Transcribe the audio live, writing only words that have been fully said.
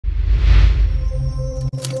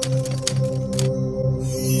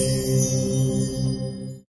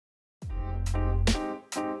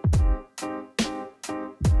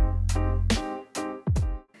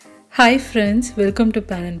Hi friends, welcome to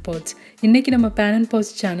panandpots. இன்னைக்கு நம்ம panandpots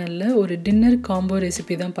சேனல்ல ஒரு டின்னர் காம்போ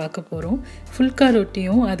ரெசிபி தான் பார்க்க போறோம். Phulka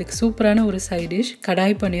ரொட்டியும் அதுக்கு சூப்பரான ஒரு சைடு டிஷ்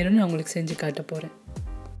கடாய் பன்னீரும் நான் உங்களுக்கு செஞ்சு காட்ட போறேன்.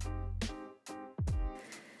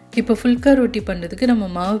 இப்போ Phulka ரொட்டி பண்றதுக்கு நம்ம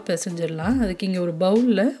மாவு பிசைஞ்சிரலாம். அதுக்கு இங்க ஒரு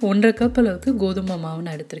பவுல்ல 1.5 கப் அளவுக்கு கோதுமை மாவு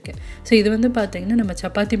நான் எடுத்துர்க்கேன். சோ இது வந்து பாத்தீங்கன்னா நம்ம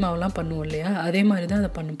சப்பாத்தி மாவுலாம் பண்ணுவோம் இல்லையா? அதே மாதிரி தான்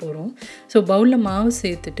அத பண்ண போறோம். சோ பவுல்ல மாவு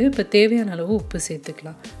சேர்த்துட்டு இப்ப தேவையான அளவு உப்பு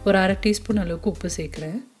சேர்த்துக்கலாம். ஒரு 1/2 டீஸ்பூன் அளவுக்கு உப்பு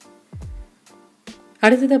சேர்க்கிறேன்.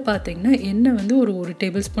 அடுத்ததா பாத்தீங்கன்னா எண்ணெய் வந்து ஒரு 1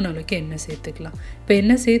 டேபிள்ஸ்பூன் அளவுக்கு எண்ணெய் சேர்த்துக்கலாம். இப்போ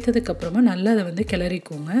எண்ணெய் சேர்த்ததுக்கு அப்புறமா நல்லா அத வந்து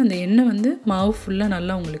கிளறிக்கோங்க. அந்த எண்ணெய் வந்து மாவு ஃபுல்லா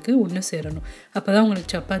நல்லா உங்களுக்கு ஒண்ணு சேரணும். அப்பதான்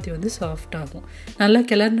உங்களுக்கு சப்பாத்தி வந்து சாஃப்ட் ஆகும். நல்லா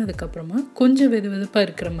கிளறினதுக்கு அப்புறமா கொஞ்சம் வெதுவெதுப்பா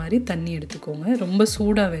இருக்கிற மாதிரி தண்ணி எடுத்துக்கோங்க. ரொம்ப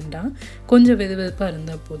சூடா வேண்டாம். கொஞ்சம் வெதுவெதுப்பா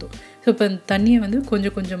இருந்தா போதும். சோ இப்போ தண்ணியை வந்து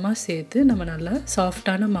கொஞ்சம் கொஞ்சமா சேர்த்து நம்ம நல்லா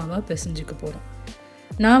சாஃப்ட்டான மாவா பிசைஞ்சுக்க போறோம்.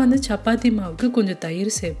 நான் வந்து சப்பாத்தி மாவுக்கு கொஞ்சம் தயிர்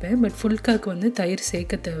சேர்ப்பேன். பட் Phulkaக்கு வந்து தயிர்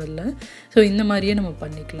சேர்க்க தேவையில்லை. சோ இந்த மாதிரியே நம்ம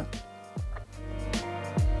பண்ணிக்கலாம்.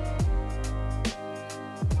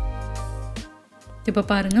 இப்போ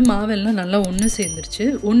பாருங்க மாவெல்லாம் நல்லா ஒண்ணு சேர்ந்துருச்சு.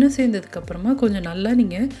 ஒண்ணு சேர்ந்ததுக்கு அப்புறமா கொஞ்சம் நல்லா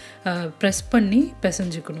நீங்க பிரஸ் பண்ணி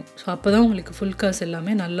பிசைஞ்சுக்கணும். சோ அப்பதான் உங்களுக்கு Phulkas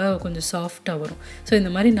எல்லாமே நல்லா கொஞ்சம் சாஃப்ட்டா வரும். சோ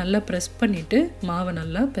இந்த மாதிரி நல்லா பிரஸ் பண்ணிட்டு மாவை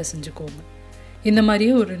நல்லா பிசைஞ்சுக்கோங்க. இந்த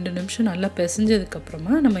மாதிரியே ஒரு 2 நிமிஷம் நல்லா பிசைஞ்சதுக்கு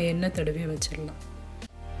அப்புறமா நம்ம எண்ணெய் தடவி வச்சிரலாம்.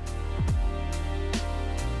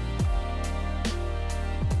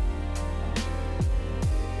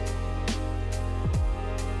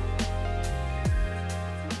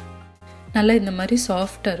 நல்லா இந்த மாதிரி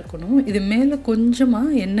சாஃப்ட்டா இருக்கணும். இது மேல கொஞ்சமா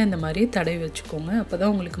எண்ணெய் இந்த மாதிரி தடவி வச்சுக்கோங்க.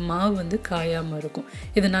 அப்பதான் உங்களுக்கு மாவு வந்து காயாம இருக்கும்.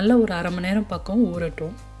 இது நல்லா ஒரு 1/2 மணி நேரம் பக்கம்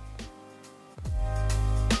ஊறட்டும்.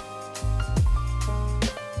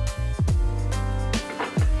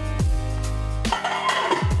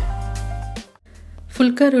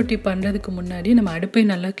 Phulka ரொட்டி பண்றதுக்கு முன்னாடி நம்ம அடுப்பை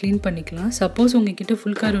நல்லா க்ளீன் பண்ணிக்கலாம். சப்போஸ் உங்ககிட்ட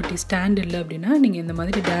Phulka ரொட்டி ஸ்டாண்ட் இல்ல அப்படினா நீங்க இந்த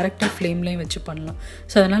மாதிரி டைரக்ட்டா ஃப்ளேம்லயே வச்சு பண்ணலாம்.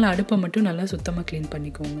 சோ அதனால அடுப்பை மட்டும் நல்லா சுத்தமா க்ளீன்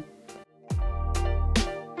பண்ணிக்கோங்க.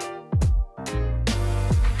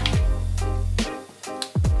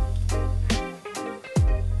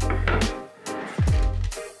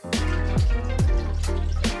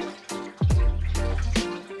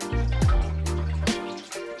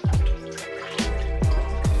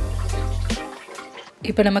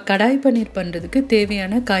 இப்போ நம்ம கடாய் பன்னீர் பண்றதுக்கு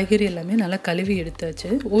தேவையான காய்கறி எல்லாமே நல்லா கழுவி எடுத்தாச்சு.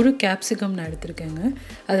 ஒரு Capsicum நான் எடுத்துர்க்கேங்க.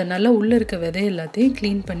 அத நல்லா உள்ள இருக்க விதை எல்லாத்தையும்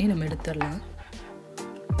க்ளீன் பண்ணி நம்ம எடுத்துறலாம்.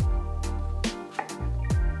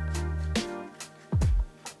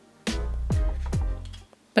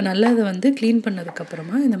 இப்போ நல்லா அத வந்து க்ளீன் பண்ணதுக்கு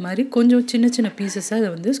அப்புறமா இந்த மாதிரி கொஞ்சம் சின்ன சின்ன பீசஸா அத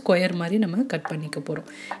வந்து ஸ்கொயர் மாதிரி நம்ம கட் பண்ணிக்க போறோம்.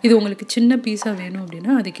 இது உங்களுக்கு சின்ன பீஸா வேணும்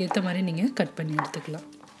அப்படினா அதுக்கு ஏத்த மாதிரி நீங்க கட் பண்ணி எடுத்துக்கலாம்.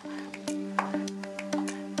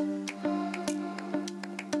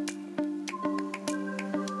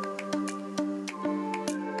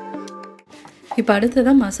 இப்போ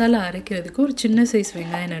அடுத்ததா மசாலா அரைக்கிறதுக்கு ஒரு சின்ன சைஸ்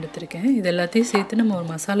வெங்காயம் எடுத்துர்க்கேன். இது எல்லாத்தையும் சேர்த்து நம்ம ஒரு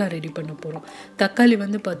மசாலா ரெடி பண்ண போறோம். தக்காளி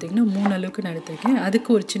வந்து பாத்தீங்கன்னா 3 அளவுக்கு நான் எடுத்துர்க்கேன். அதுக்கு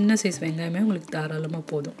ஒரு சின்ன சைஸ் வெங்காயமே உங்களுக்கு தாராளமா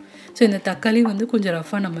போதும். சோ இந்த தக்காளி வந்து கொஞ்சம்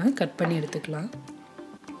ரஃபா நம்ம கட் பண்ணி எடுத்துக்கலாம்.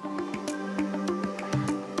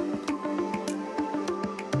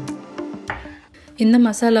 இந்த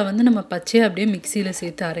மசாலா வந்து நம்ம பச்சையா அப்படியே மிக்ஸில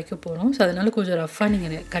சேர்த்து அரைக்க போறோம். சோ அதனால கொஞ்சம் ரஃபா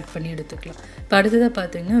நீங்க கட் பண்ணி எடுத்துக்கலாம். இப்போ அடுத்ததா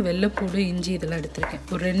பாத்தீங்கன்னா வெள்ளைப்பூடு, இஞ்சி இதெல்லாம் எடுத்துர்க்கேன்.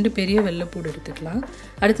 ஒரு 2 பெரிய வெள்ளைப்பூடு எடுத்துக்கலாம்.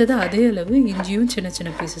 அடுத்ததா அதே அளவு இஞ்சியும் சின்ன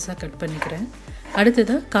சின்ன பீசஸா கட் பண்ணிக்கிறேன்.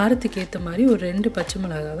 அடுத்ததா காரத்துக்கு ஏத்த மாதிரி ஒரு 2 பச்சை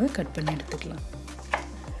மிளகாவை கட் பண்ணி எடுத்துக்கலாம்.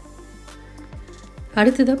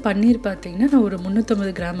 அடுத்ததா பன்னீர் பாத்தீங்கன்னா நான் ஒரு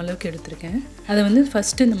 350 கிராம் அளவுக்கு எடுத்துர்க்கேன். அத வந்து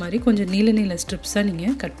ஃபர்ஸ்ட் இந்த மாதிரி கொஞ்சம் நீல நீல ஸ்ட்ரிப்ஸா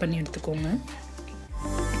நீங்க கட் பண்ணி எடுத்துக்கோங்க.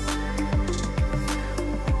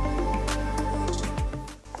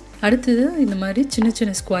 அடுத்தது இந்த மாதிரி சின்ன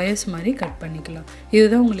சின்ன ஸ்கொயர்ஸ் மாதிரி கட் பண்ணிக்கலாம்.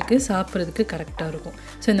 இதுதான் உங்களுக்கு சாப்பிறதுக்கு கரெக்ட்டா இருக்கும்.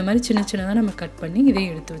 சோ இந்த மாதிரி சின்ன சின்னதா நம்ம கட் பண்ணி இதை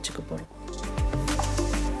எடுத்து வச்சுக்க போறோம்.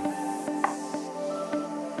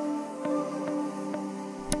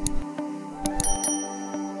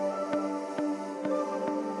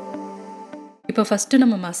 இப்போ ஃபர்ஸ்ட்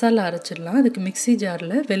நம்ம மசாலா அரைச்சிரலாம். அதுக்கு மிக்ஸி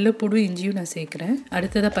ஜார்ல வெள்ளைப்பூடு, இஞ்சியும் நான் சேர்க்கிறேன்.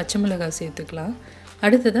 அடுத்ததா பச்சை மிளகாய் சேர்த்துக்கலாம்.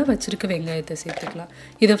 அடுத்ததா வச்சிருக்க வெங்காயத்தை சேர்த்துக்கலாம்.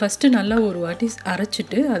 இத ஃபர்ஸ்ட் நல்லா ஒரு வாட்டி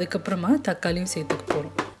அரைச்சிட்டு அதுக்கு அப்புறமா தக்காளியும் சேர்த்துக்க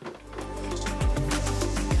போறோம்.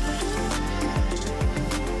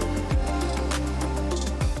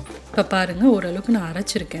 இப்ப பாருங்க ஓரளவுக்கு நான்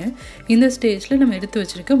அரைச்சிருக்கேன். இந்த ஸ்டேஜ்ல நம்ம எடுத்து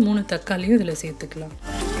வச்சிருக்க 3 தக்காளியும் இதல சேர்த்துக்கலாம்.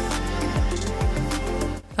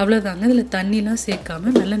 அவ்வளவுதாங்க. இதல தண்ணிலாம்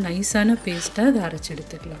சேர்க்காம நல்ல நைஸான பேஸ்டா அத அரைச்சு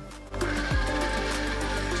எடுத்துக்கலாம்.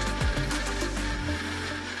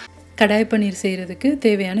 கடாய் பன்னீர் செய்கிறதுக்கு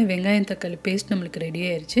தேவையான வெங்காயம் தக்காளி பேஸ்ட் நம்மளுக்கு ரெடி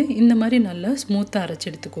ஆயிடுச்சு. இந்த மாதிரி நல்லா ஸ்மூத்தாக அரைச்சி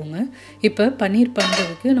எடுத்துக்கோங்க. இப்போ பன்னீர்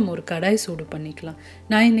பண்ணுறதுக்கு நம்ம ஒரு கடாய் சூடு பண்ணிக்கலாம்.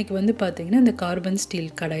 நான் இன்றைக்கி வந்து பார்த்திங்கன்னா இந்த கார்பன் ஸ்டீல்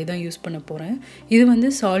கடாய் தான் யூஸ் பண்ண போகிறேன். இது வந்து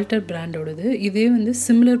சால்டர் பிராண்டோடது. இதே வந்து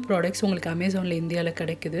சிமிலர் ப்ராடக்ட்ஸ் உங்களுக்கு அமேசானில் இந்தியாவில்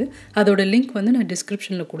கிடைக்குது. அதோட லிங்க் வந்து நான்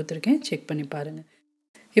டிஸ்கிரிப்ஷனில் கொடுத்துருக்கேன், செக் பண்ணி பாருங்கள்.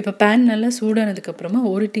 இப்போ பேன் நல்லா சூடானதுக்கப்புறமா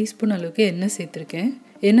 1 டீஸ்பூன் அளவுக்கு எண்ணெய் சேர்த்துருக்கேன்.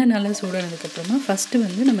 எண்ணெய் நல்லா சூடானதுக்கப்புறமா ஃபஸ்ட்டு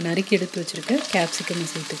வந்து நம்ம நறுக்கி எடுத்து வச்சுருக்க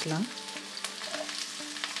கேப்சிகம் சேர்த்துக்கலாம்.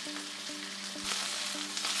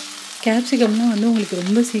 கேப்சிகம்லாம் வந்து உங்களுக்கு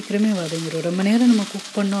ரொம்ப சீக்கிரமே வதங்கிடும். ரொம்ப நேரம் நம்ம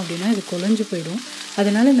குக் பண்ணோம் அப்படின்னா இது குழஞ்சு போயிடும்.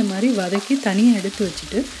 அதனால் இந்த மாதிரி வதக்கி தனியாக எடுத்து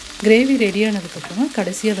வச்சுட்டு கிரேவி ரெடியானதுக்கப்புறமா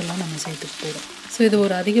கடைசி அதெல்லாம் நம்ம சேர்த்துக்க போகிறோம். ஸோ இது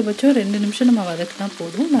ஒரு அதிகபட்சம் 2 நிமிஷம் நம்ம வதக்கினா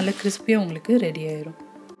போதும். நல்ல கிறிஸ்பியாக உங்களுக்கு ரெடி ஆயிடும்.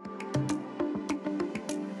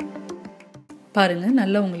 பாருங்கள்,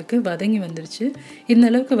 நல்லா உங்களுக்கு வதங்கி வந்துருச்சு. இந்த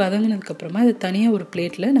அளவுக்கு வதங்கினதுக்கப்புறமா இதை தனியாக ஒரு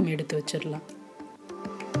பிளேட்டில் நம்ம எடுத்து வச்சிடலாம்.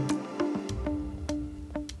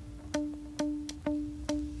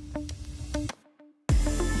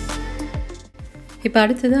 இப்போ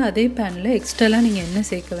அடுத்தது அதே பேனில் எக்ஸ்ட்ராலாம் நீங்கள் எண்ணெய்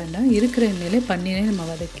சேர்க்க வேண்டாம். இருக்கிற எண்ணெயிலே பன்னீரை நம்ம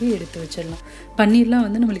வதக்கி எடுத்து வச்சிடலாம். பன்னீர்லாம்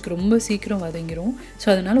வந்து நம்மளுக்கு ரொம்ப சீக்கிரம் வதங்கிடும். ஸோ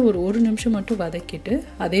அதனால் ஒரு நிமிஷம் மட்டும் வதக்கிட்டு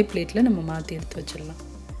அதே பிளேட்டில் நம்ம மாற்றி எடுத்து வச்சிடலாம்.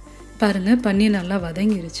 பாருங்கள், பன்னீர் நல்லா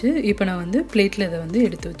வதங்கிருச்சு. இப்போ நான் வந்து பிளேட்டில் இதை வந்து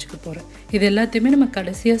எடுத்து வச்சுக்க போகிறேன். இது எல்லாத்தையுமே நம்ம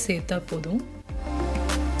கடைசியாக சேர்த்தா போதும்.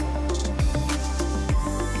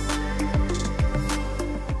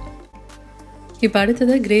 இப்போ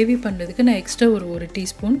அடுத்ததாக கிரேவி பண்ணுறதுக்கு நான் எக்ஸ்ட்ரா ஒரு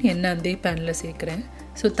டீஸ்பூன் எண்ணெய் அதே பேனில் சேர்க்குறேன்.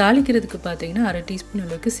 ஸோ தாளிக்கிறதுக்கு பார்த்தீங்கன்னா 1/2 டீஸ்பூன்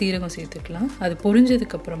அளவுக்கு சீரகம் சேர்த்துக்கலாம். அது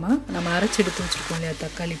பொரிஞ்சதுக்கப்புறமா நம்ம அரைச்சி எடுத்து வச்சுருக்கோம் இல்லையா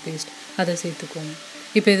தக்காளி பேஸ்ட், அதை சேர்த்துக்கோங்க.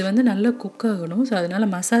 இப்போ இது வந்து நல்லா குக் ஆகணும். ஸோ அதனால்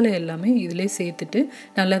மசாலா எல்லாமே இதிலே சேர்த்துட்டு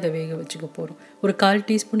நல்லா அதை வேக வச்சுக்க போகிறோம். ஒரு 1/4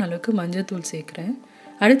 டீஸ்பூன் அளவுக்கு மஞ்சள் தூள் சேர்க்குறேன்.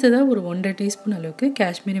 அடுத்ததாக ஒரு 1.5 டீஸ்பூன் அளவுக்கு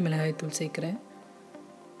காஷ்மீரி மிளகாய் தூள் சேர்க்குறேன்.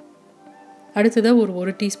 அடுத்ததாக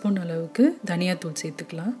ஒரு டீஸ்பூன் அளவுக்கு தனியாத்தூள்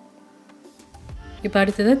சேர்த்துக்கலாம். இப்போ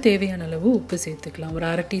அடுத்ததாக தேவையான அளவு உப்பு சேர்த்துக்கலாம். ஒரு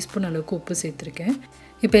 1/2 டீஸ்பூன் அளவுக்கு உப்பு சேர்த்துருக்கேன்.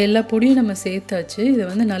 இப்போ எல்லா பொடியும் நம்ம சேர்த்தாச்சு. இதை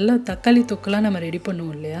வந்து நல்லா தக்காளி தொக்கெல்லாம் நம்ம ரெடி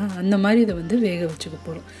பண்ணுவோம் இல்லையா, அந்த மாதிரி இதை வந்து வேக வச்சுக்க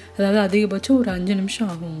போகிறோம். அதாவது அதிகபட்சம் ஒரு 5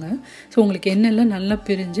 நிமிஷம் ஆகுங்க. ஸோ உங்களுக்கு எண்ணெய்லாம் நல்லா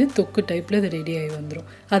பிரிஞ்சு தொக்கு டைப்பில் இது ரெடி ஆகி வந்துடும்.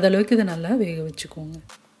 அதளவுக்கு இதை நல்லா வேக வச்சுக்கோங்க.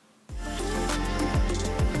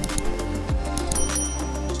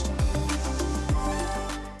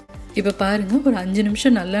 இப்போ பாருங்கள், ஒரு 5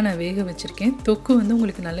 நிமிஷம் நல்லா நான் வேக வச்சுருக்கேன். தொக்கு வந்து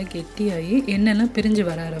உங்களுக்கு நல்லா கெட்டியாகி எண்ணெய்லாம் பிரிஞ்சு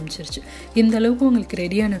வர ஆரம்பிச்சிருச்சு. இந்த அளவுக்கு உங்களுக்கு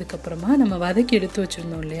ரெடியானதுக்கப்புறமா நம்ம வதக்கி எடுத்து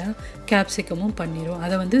வச்சுருந்தோம் இல்லையா கேப்சிகமும் பன்னீரும்,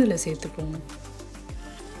 அதை வந்து இதில் சேர்த்துக்கோங்க.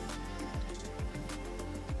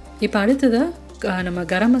 இப்போ அடுத்ததாக நம்ம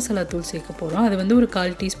கரம் மசாலா தூள் சேர்க்க போகிறோம். அது வந்து ஒரு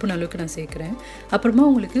 1/4 டீஸ்பூன் அளவுக்கு நான் சேர்க்குறேன். அப்புறமா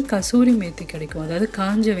உங்களுக்கு கசோரி மேத்தி கிடைக்கும். அதாவது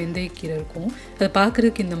காஞ்ச வெந்தயக்கீரை இருக்கும். அதை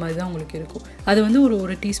பார்க்குறதுக்கு இந்த மாதிரி தான் உங்களுக்கு இருக்கும். அது வந்து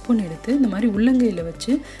ஒரு டீஸ்பூன் எடுத்து இந்த மாதிரி உள்ளங்கையில்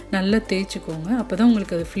வச்சு நல்லா தேய்ச்சிக்கோங்க. அப்போ தான்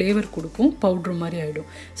உங்களுக்கு அது ஃப்ளேவர் கொடுக்கும். பவுட்ரு மாதிரி ஆகிடும்.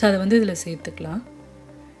 ஸோ அதை வந்து இதில் சேர்த்துக்கலாம்.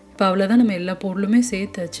 இப்போ அவ்வளோதான், நம்ம எல்லா பொருளுமே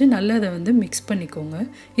சேர்த்தாச்சு. நல்லா அதை வந்து மிக்ஸ் பண்ணிக்கோங்க.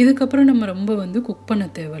 இதுக்கப்புறம் நம்ம ரொம்ப வந்து குக் பண்ண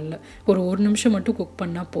தேவையில்ல. ஒரு நிமிஷம் மட்டும் குக்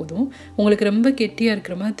பண்ணால் போதும். உங்களுக்கு ரொம்ப கெட்டியாக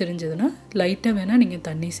இருக்கிற மாதிரி தெரிஞ்சதுன்னா லைட்டாக வேணால் நீங்கள்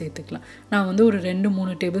தண்ணி சேர்த்துக்கலாம். நான் வந்து ஒரு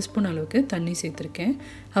 2-3 டேபிள் ஸ்பூன் அளவுக்கு தண்ணி சேர்த்துருக்கேன்.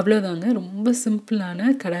 அவ்வளோதாங்க, ரொம்ப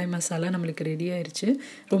சிம்பிளான கடாய் மசாலா நம்மளுக்கு ரெடி ஆயிடுச்சு.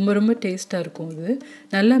 ரொம்ப டேஸ்ட்டாக இருக்கும். இது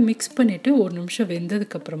நல்லா மிக்ஸ் பண்ணிவிட்டு 1 நிமிஷம்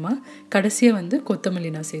வெந்ததுக்கப்புறமா கடைசியாக வந்து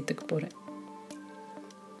கொத்தமல்லி நான் சேர்த்துக்க போகிறேன்.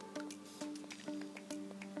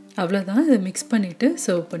 அவ்வளோதான், இதை மிக்ஸ் பண்ணிவிட்டு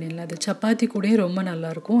சர்வ் பண்ணிடலாம். அது சப்பாத்தி கூட ரொம்ப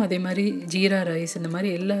நல்லாயிருக்கும். அதே மாதிரி ஜீரா ரைஸ், இந்த மாதிரி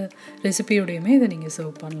எல்லா ரெசிபியோடையுமே இதை நீங்கள்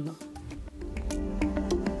சர்வ் பண்ணலாம்.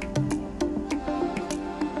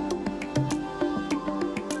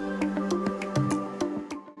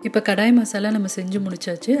 இப்போ கடாய் மசாலா நம்ம செஞ்சு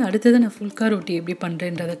முடிச்சாச்சு. அடுத்தது நான் ஃபுல்கா ரொட்டி எப்படி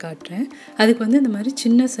பண்ணுறேன்றதை காட்டுறேன். அதுக்கு வந்து இந்த மாதிரி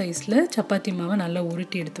சின்ன சைஸில் சப்பாத்தி மாவை நல்லா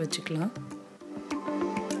உருட்டி எடுத்து வச்சுக்கலாம்.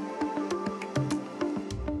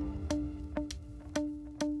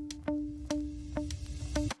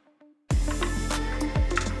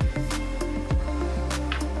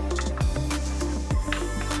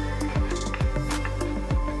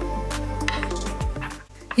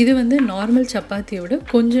 இது வந்து நார்மல் சப்பாத்தியை விட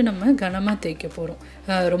கொஞ்சம் நம்ம கனமாக தேய்க்க போகிறோம்.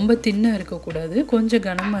 ரொம்ப தின்னாக இருக்கக்கூடாது, கொஞ்சம்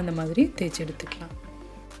கனமாக அந்த மாதிரி தேய்ச்சி எடுத்துக்கலாம்.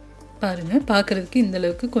 பாருங்கள், பார்க்குறதுக்கு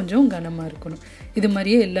இந்தளவுக்கு கொஞ்சம் கனமாக இருக்கணும். இது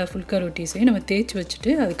மாதிரியே எல்லா ஃபுல்கா ரொட்டிஸையும் நம்ம தேய்ச்சி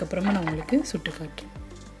வச்சுட்டு அதுக்கப்புறமா நான் உங்களுக்கு சுட்டு காட்டுறேன்.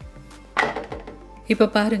 இப்போ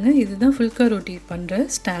பாருங்கள், இதுதான் ஃபுல்கா ரொட்டி பண்ணுற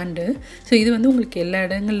ஸ்டாண்டு. ஸோ இது வந்து உங்களுக்கு எல்லா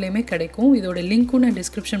இடங்கள்லையுமே கிடைக்கும். இதோட லிங்க்கும் நான்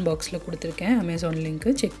டிஸ்கிரிப்ஷன் பாக்ஸில் கொடுத்துருக்கேன், அமேசான்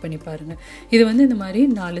லிங்க்கு, செக் பண்ணி பாருங்கள். இது வந்து இந்த மாதிரி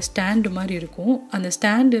 4 ஸ்டாண்டு மாதிரி இருக்கும். அந்த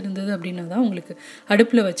ஸ்டாண்டு இருந்தது அப்படின்னா தான் உங்களுக்கு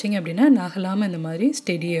அடுப்பில் வச்சிங்க அப்படின்னா நகலாமல் இந்த மாதிரி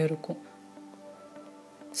ஸ்டெடியாக இருக்கும்.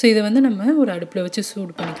 ஸோ இதை வந்து நம்ம ஒரு அடுப்பில் வச்சு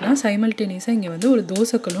சூடு பண்ணிக்கலாம். சைமல்டேனியஸாக இங்கே வந்து ஒரு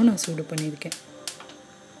தோசைக்கல்லும் நான் சூடு பண்ணியிருக்கேன்.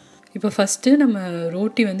 இப்போ ஃபஸ்ட்டு நம்ம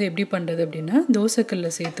ரோட்டி வந்து எப்படி பண்ணுறது அப்படின்னா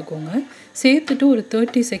தோசைக்கல்லில் சேர்த்துக்கோங்க. சேர்த்துட்டு ஒரு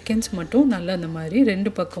 30 செகண்ட்ஸ் மட்டும் நல்லா அந்த மாதிரி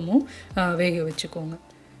 2 பக்கமும் வேக வச்சுக்கோங்க.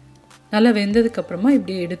 நல்லா வெந்ததுக்கப்புறமா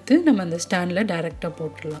இப்படி எடுத்து நம்ம அந்த ஸ்டாண்டில் டைரெக்டாக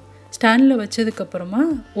போட்டுடலாம். ஸ்டாண்டில் வச்சதுக்கப்புறமா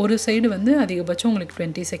ஒரு சைடு வந்து அதிகபட்சம் உங்களுக்கு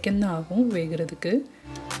 20 செகண்ட் தான் ஆகும் வேகிறதுக்கு.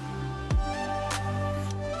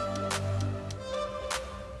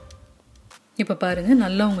 இப்போ பாருங்கள்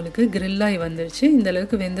நல்லா உங்களுக்கு கிரில்லாகி வந்துடுச்சு. இந்த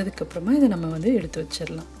அளவுக்கு வெந்ததுக்கப்புறமா இதை நம்ம வந்து எடுத்து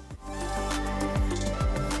வச்சிடலாம்.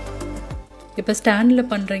 இப்போ ஸ்டாண்டில்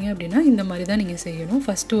பண்ணுறீங்க அப்படின்னா இந்த மாதிரி தான் நீங்கள் செய்யணும்.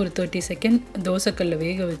 ஃபஸ்ட்டு ஒரு 30 செகண்ட் தோசைக்கல்ல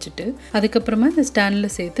வேக வச்சுட்டு அதுக்கப்புறமா இந்த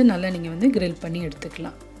ஸ்டாண்டில் சேர்த்து நல்லா நீங்கள் வந்து கிரில் பண்ணி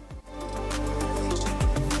எடுத்துக்கலாம்.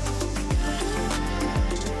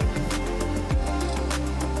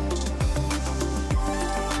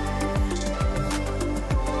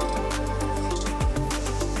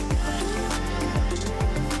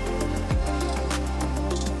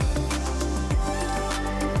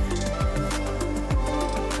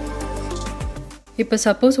 இப்போ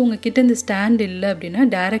சப்போஸ் உங்ககிட்ட இந்த ஸ்டாண்ட் இல்லை அப்படின்னா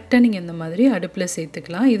டைரெக்டாக நீங்கள் இந்த மாதிரி அடுப்பில்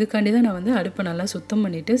சேர்த்துக்கலாம். இதுக்காண்டி தான் நான் வந்து அடுப்பை நல்லா சுத்தம்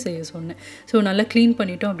பண்ணிவிட்டு செய்ய சொன்னேன். ஸோ நல்லா க்ளீன்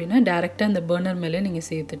பண்ணிட்டோம் அப்படின்னா டைரெக்டாக அந்த பர்னர் மேலே நீங்கள்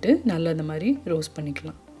சேர்த்துட்டு நல்லா இந்த மாதிரி ரோஸ்ட்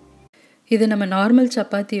பண்ணிக்கலாம். இது நம்ம நார்மல்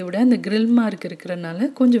சப்பாத்தியை விட அந்த கிரில் மார்க்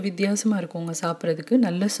இருக்கிறனால கொஞ்சம் வித்தியாசமாக இருக்கும் உங்கள் சாப்பிட்றதுக்கு.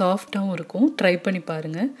 நல்ல சாஃப்டாகவும் இருக்கும். ட்ரை பண்ணி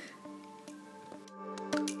பாருங்கள்.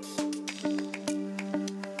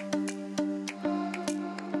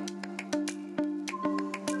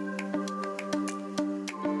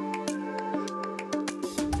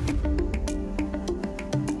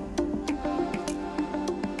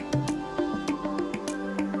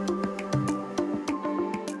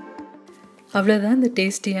 அவ்வளோதான், இந்த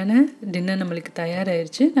டேஸ்டியான டின்னர் நம்மளுக்கு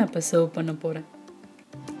தயாராகிடுச்சு. நான் இப்போ சர்வ் பண்ண போகிறேன்.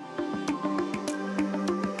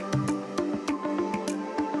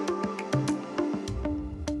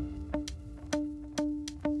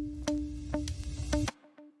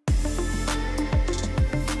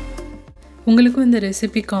 உங்களுக்கும் இந்த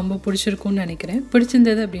ரெசிபி காம்போ பிடிச்சிருக்கும்னு நினைக்கிறேன்.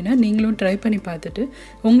 பிடிச்சிருந்தது அப்படின்னா நீங்களும் ட்ரை பண்ணி பார்த்துட்டு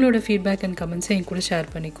உங்களோட ஃபீட்பேக் அண்ட் கமெண்ட்ஸை என் கூட ஷேர்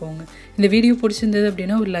பண்ணிக்கோங்க. இந்த வீடியோ பிடிச்சிருந்தது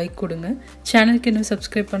அப்படின்னா ஒரு லைக் கொடுங்க. சேனலுக்கு இன்னும்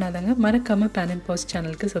சப்ஸ்கிரைப் பண்ணாதாங்க மறக்காமல் panandpots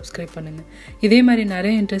சேனலுக்கு சப்ஸ்கிரைப் பண்ணுங்கள். இதே மாதிரி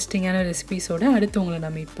நிறைய இன்ட்ரெஸ்டிங்கான ரெசிபீஸோடு அடுத்து உங்களை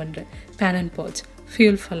நான் மீட் பண்ணுறேன். panandpots,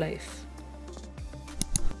 fuel for life.